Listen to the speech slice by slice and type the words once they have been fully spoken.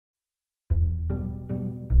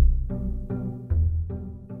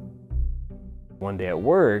One day at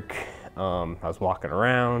work, I was walking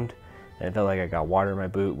around and it felt like I got water in my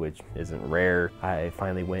boot, which isn't rare. I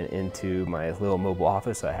finally went into my little mobile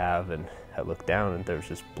office I have, and I looked down and there was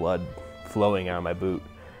just blood flowing out of my boot,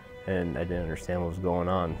 and I didn't understand what was going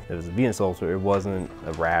on. It was a venous ulcer. It wasn't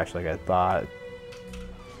a rash like I thought.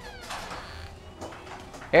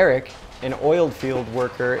 Eric, an oil field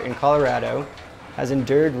worker in Colorado, has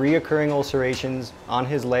endured reoccurring ulcerations on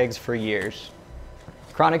his legs for years.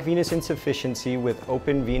 Chronic venous insufficiency with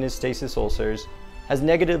open venous stasis ulcers has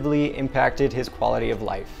negatively impacted his quality of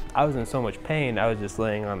life. I was in so much pain, I was just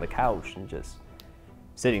laying on the couch and just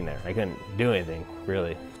sitting there. I couldn't do anything,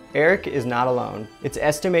 really. Eric is not alone. It's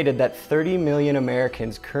estimated that 30 million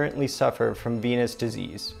Americans currently suffer from venous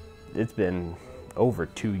disease. It's been over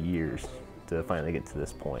 2 years to finally get to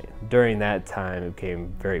this point. During that time, it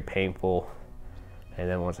became very painful. And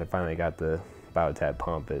then once I finally got the BioTAB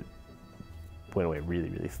pump, it went away really,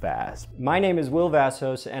 really fast. My name is Will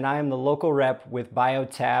Vassos, and I am the local rep with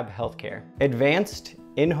BioTAB Healthcare. Advanced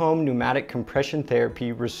in-home pneumatic compression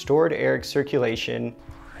therapy restored Eric's circulation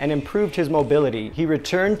and improved his mobility. He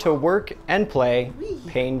returned to work and play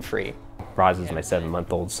pain-free. Roz is my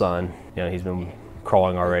 7-month-old son. You know, he's been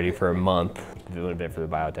crawling already for a month. If it would have been for the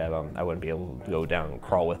BioTAB, I wouldn't be able to go down and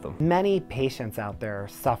crawl with him. Many patients out there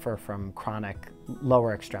suffer from chronic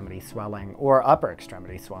lower extremity swelling or upper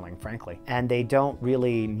extremity swelling, frankly, and they don't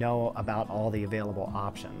really know about all the available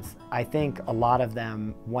options. I think a lot of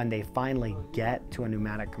them, when they finally get to a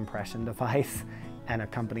pneumatic compression device and a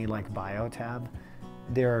company like BioTAB,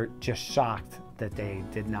 they're just shocked that they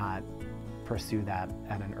did not pursue that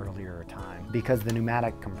at an earlier time, because the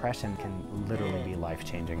pneumatic compression can literally be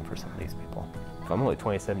life-changing for some of these people. I'm only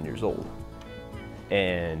 27 years old,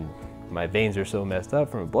 and my veins are so messed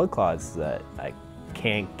up from blood clots that I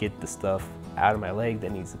can't get the stuff out of my leg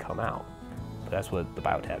that needs to come out. But that's what the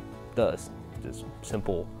BioTAB does. Just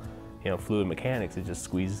simple, fluid mechanics. It just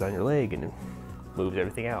squeezes on your leg and it moves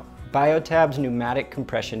everything out. BioTAB's pneumatic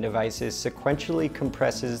compression devices sequentially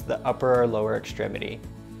compresses the upper or lower extremity,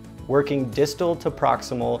 working distal to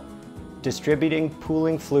proximal, distributing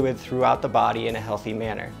pooling fluid throughout the body in a healthy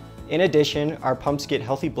manner. In addition, our pumps get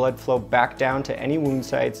healthy blood flow back down to any wound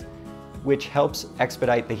sites, which helps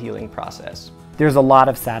expedite the healing process. There's a lot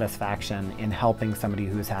of satisfaction in helping somebody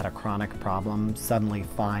who's had a chronic problem suddenly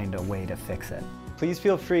find a way to fix it. Please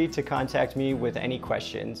feel free to contact me with any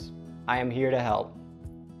questions. I am here to help.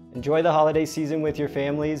 Enjoy the holiday season with your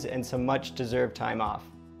families and some much deserved time off.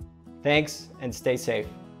 Thanks, and stay safe.